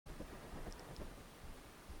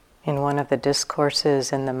In one of the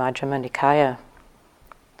discourses in the Majjhima Nikaya,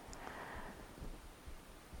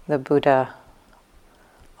 the Buddha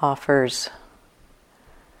offers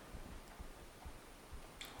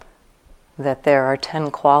that there are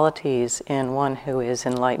 10 qualities in one who is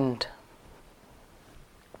enlightened.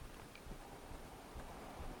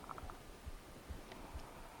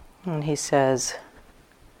 And he says,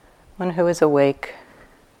 one who is awake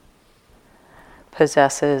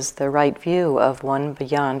possesses the right view of one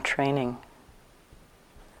beyond training,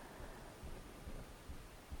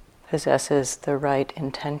 possesses the right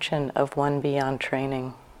intention of one beyond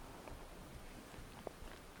training,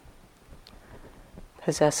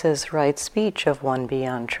 possesses right speech of one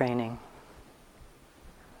beyond training,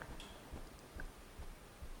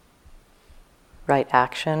 right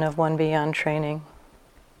action of one beyond training,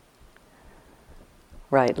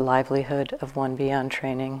 right livelihood of one beyond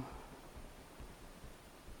training,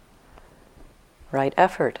 right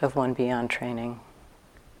effort of one beyond training,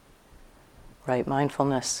 right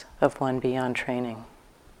mindfulness of one beyond training,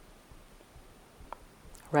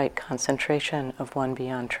 right concentration of one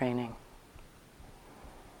beyond training.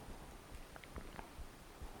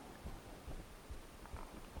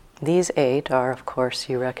 These 8 are, of course,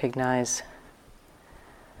 you recognize,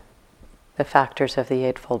 the factors of the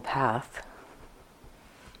Eightfold Path.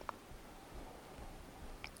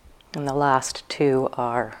 And the last 2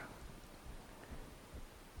 are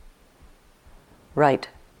right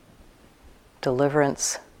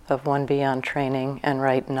deliverance of one beyond training and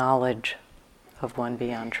right knowledge of one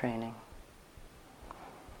beyond training.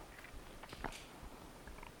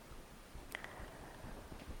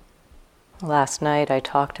 Last night I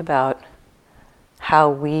talked about how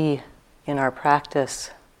we, in our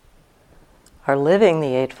practice, are living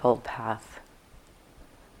the Eightfold Path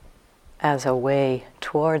as a way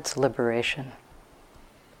towards liberation.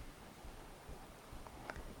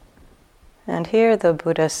 And here the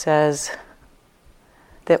Buddha says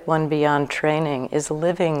that one beyond training is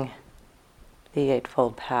living the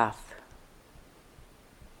Eightfold Path.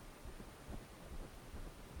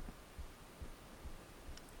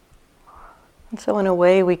 And so in a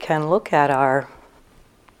way we can look at our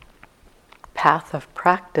path of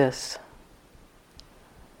practice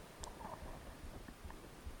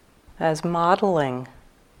as modeling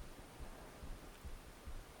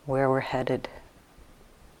where we're headed.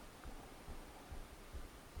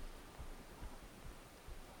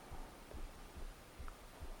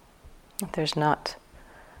 There's not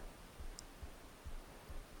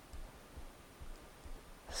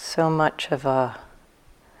so much of a,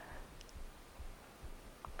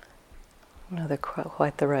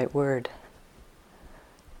 quite the right word.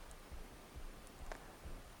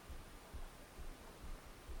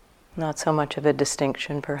 Not so much of a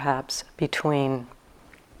distinction, perhaps, between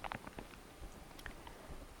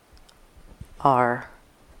our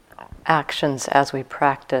actions as we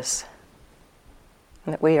practice,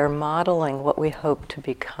 and that we are modeling what we hope to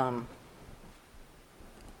become.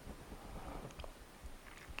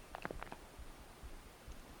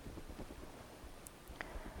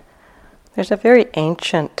 There's a very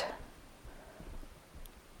ancient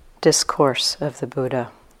discourse of the Buddha.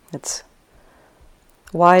 It's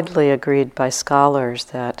widely agreed by scholars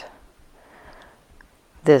that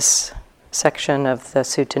this section of the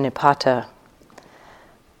Sutta Nipata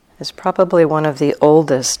is probably one of the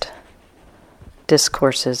oldest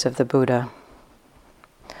discourses of the Buddha.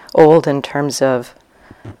 Old in terms of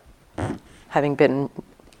having been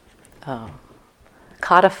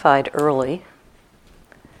codified early.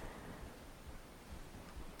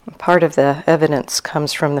 Part of the evidence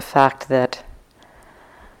comes from the fact that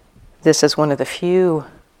this is one of the few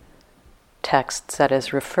texts that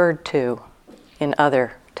is referred to in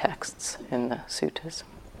other texts in the suttas.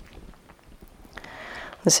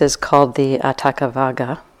 This is called the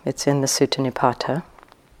Atthakavagga. It's in the Sutta Nipata.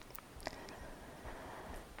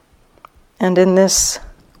 And in this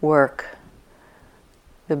work,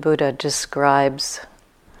 the Buddha describes,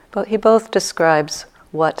 he both describes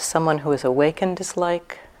what someone who is awakened is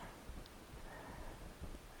like,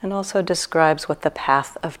 and also describes what the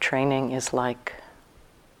path of training is like.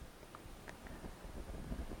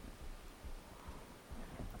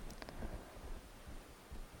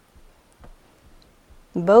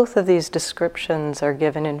 Both of these descriptions are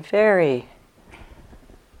given in very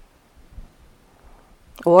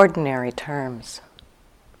ordinary terms,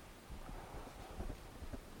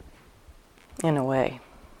 in a way.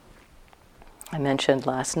 I mentioned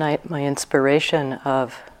last night my inspiration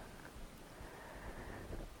of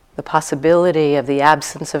the possibility of the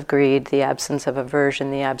absence of greed, the absence of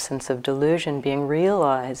aversion, the absence of delusion being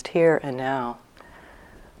realized here and now.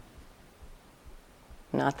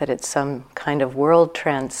 Not that it's some kind of world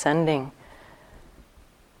transcending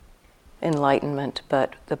enlightenment,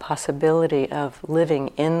 but the possibility of living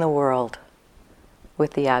in the world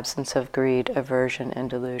with the absence of greed, aversion, and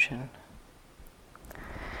delusion.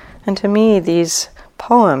 And to me, these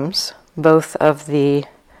poems, both of the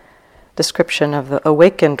description of the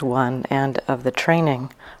awakened one and of the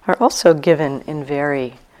training, are also given in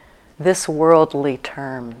very this worldly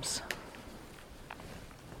terms.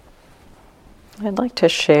 I'd like to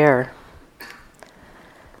share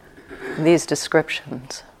these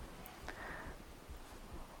descriptions,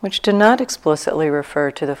 which do not explicitly refer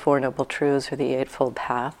to the Four Noble Truths or the Eightfold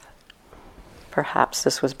Path. Perhaps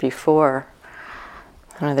this was before.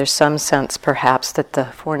 There's some sense, perhaps, that the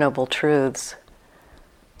Four Noble Truths,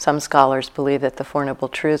 some scholars believe that the Four Noble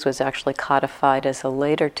Truths was actually codified as a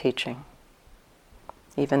later teaching,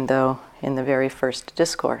 even though in the very first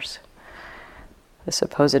discourse, the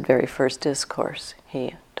supposed very first discourse,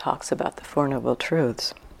 he talks about the Four Noble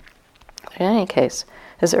Truths. In any case,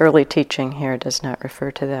 his early teaching here does not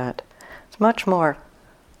refer to that. It's much more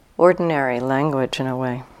ordinary language in a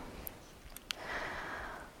way.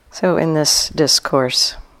 So in this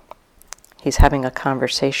discourse, he's having a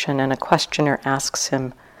conversation and a questioner asks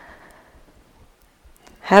him,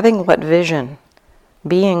 having what vision,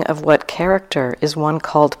 being of what character is one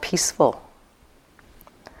called peaceful?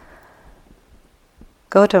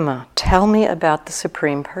 Gautama, tell me about the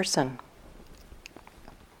Supreme Person.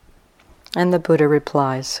 And the Buddha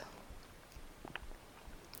replies,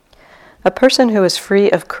 a person who is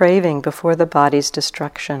free of craving before the body's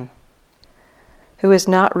destruction, who is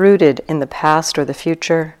not rooted in the past or the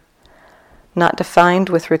future, not defined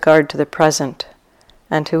with regard to the present,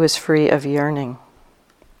 and who is free of yearning.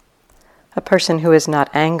 A person who is not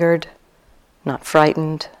angered, not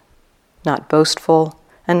frightened, not boastful,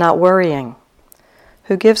 and not worrying,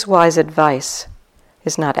 who gives wise advice,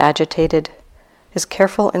 is not agitated, is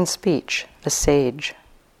careful in speech, a sage.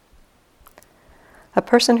 A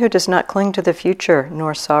person who does not cling to the future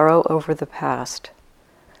nor sorrow over the past,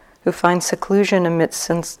 who finds seclusion amidst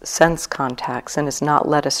sense contacts and is not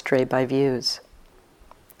led astray by views.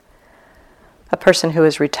 A person who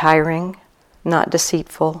is retiring, not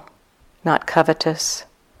deceitful, not covetous,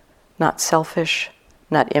 not selfish,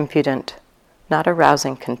 not impudent, not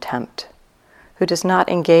arousing contempt, who does not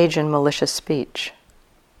engage in malicious speech.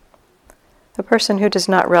 A person who does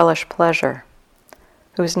not relish pleasure,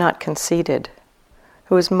 who is not conceited,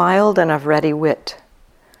 who is mild and of ready wit,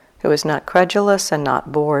 who is not credulous and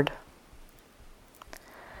not bored.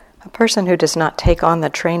 A person who does not take on the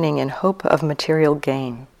training in hope of material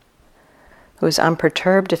gain, who is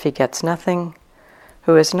unperturbed if he gets nothing,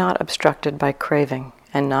 who is not obstructed by craving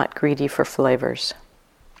and not greedy for flavors.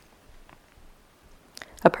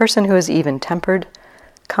 A person who is even-tempered,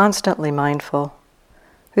 constantly mindful,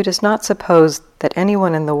 who does not suppose that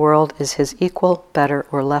anyone in the world is his equal, better,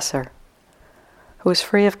 or lesser, who is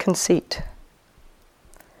free of conceit.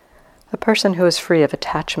 A person who is free of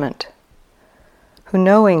attachment, who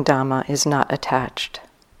knowing Dhamma is not attached,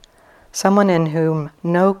 someone in whom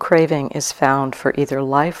no craving is found for either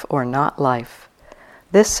life or not life.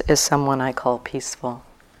 This is someone I call peaceful.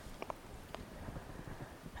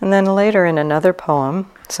 And then later in another poem,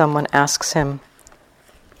 someone asks him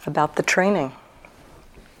about the training.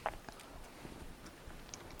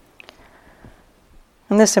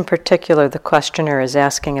 And this in particular, the questioner is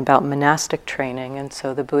asking about monastic training, and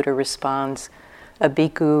so the Buddha responds, a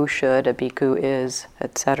bhikkhu should, a bhikkhu is,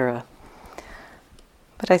 etc.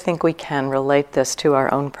 But I think we can relate this to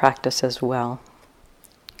our own practice as well.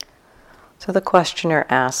 So the questioner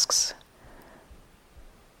asks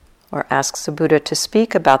the Buddha to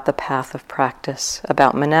speak about the path of practice,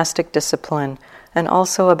 about monastic discipline, and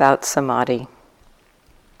also about samadhi.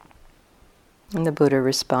 And the Buddha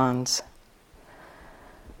responds,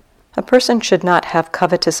 a person should not have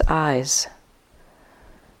covetous eyes,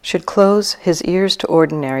 should close his ears to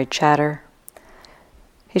ordinary chatter.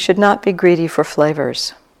 He should not be greedy for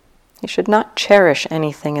flavors. He should not cherish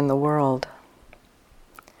anything in the world.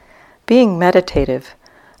 Being meditative,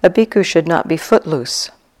 a bhikkhu should not be footloose.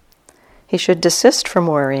 He should desist from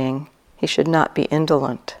worrying. He should not be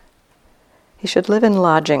indolent. He should live in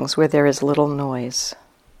lodgings where there is little noise.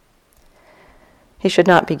 He should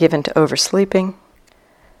not be given to oversleeping.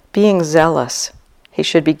 Being zealous, he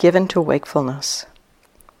should be given to wakefulness.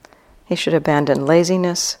 He should abandon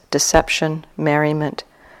laziness, deception, merriment,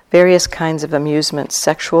 various kinds of amusements,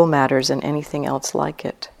 sexual matters, and anything else like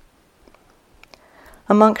it.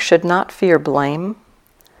 A monk should not fear blame,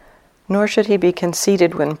 nor should he be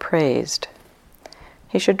conceited when praised.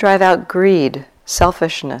 He should drive out greed,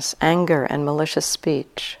 selfishness, anger, and malicious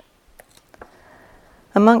speech.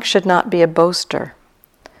 A monk should not be a boaster.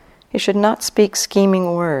 He should not speak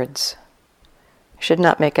scheming words. He should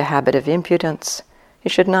not make a habit of impudence. He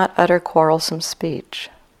should not utter quarrelsome speech.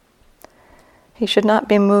 He should not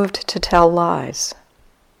be moved to tell lies.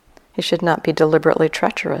 He should not be deliberately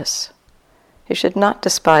treacherous. He should not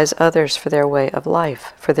despise others for their way of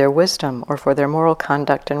life, for their wisdom, or for their moral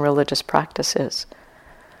conduct and religious practices.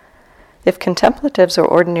 If contemplatives or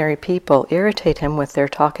ordinary people irritate him with their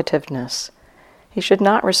talkativeness, he should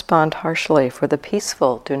not respond harshly, for the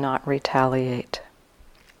peaceful do not retaliate.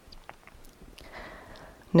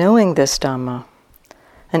 Knowing this Dhamma,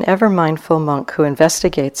 an ever-mindful monk who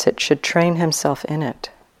investigates it should train himself in it.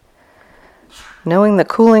 Knowing the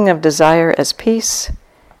cooling of desire as peace,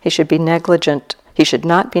 he should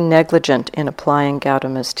not be negligent in applying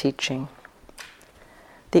Gautama's teaching.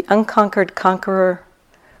 The unconquered conqueror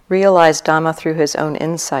realized Dhamma through his own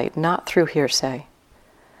insight, not through hearsay.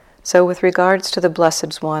 So with regards to the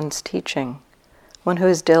Blessed One's teaching, one who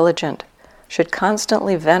is diligent should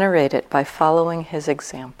constantly venerate it by following his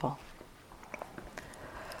example.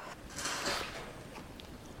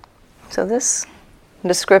 So this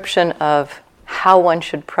description of how one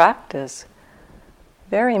should practice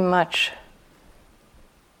very much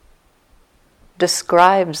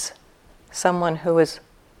describes someone who is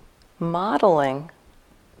modeling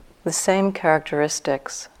the same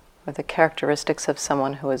characteristics, or the characteristics of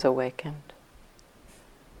someone who is awakened.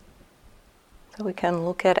 So we can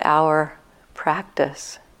look at our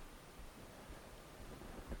practice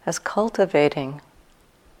as cultivating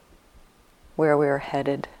where we are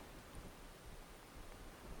headed.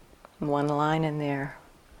 One line in there.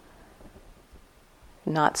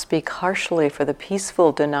 Not speak harshly, for the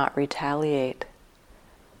peaceful do not retaliate.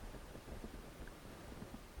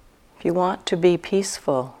 If you want to be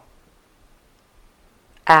peaceful,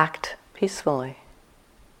 act peacefully.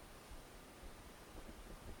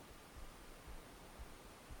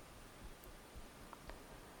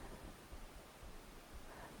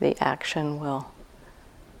 The action will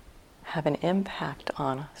have an impact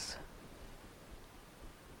on us.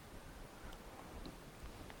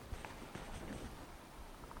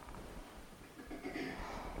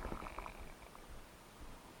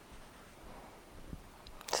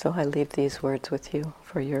 So I leave these words with you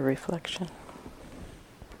for your reflection.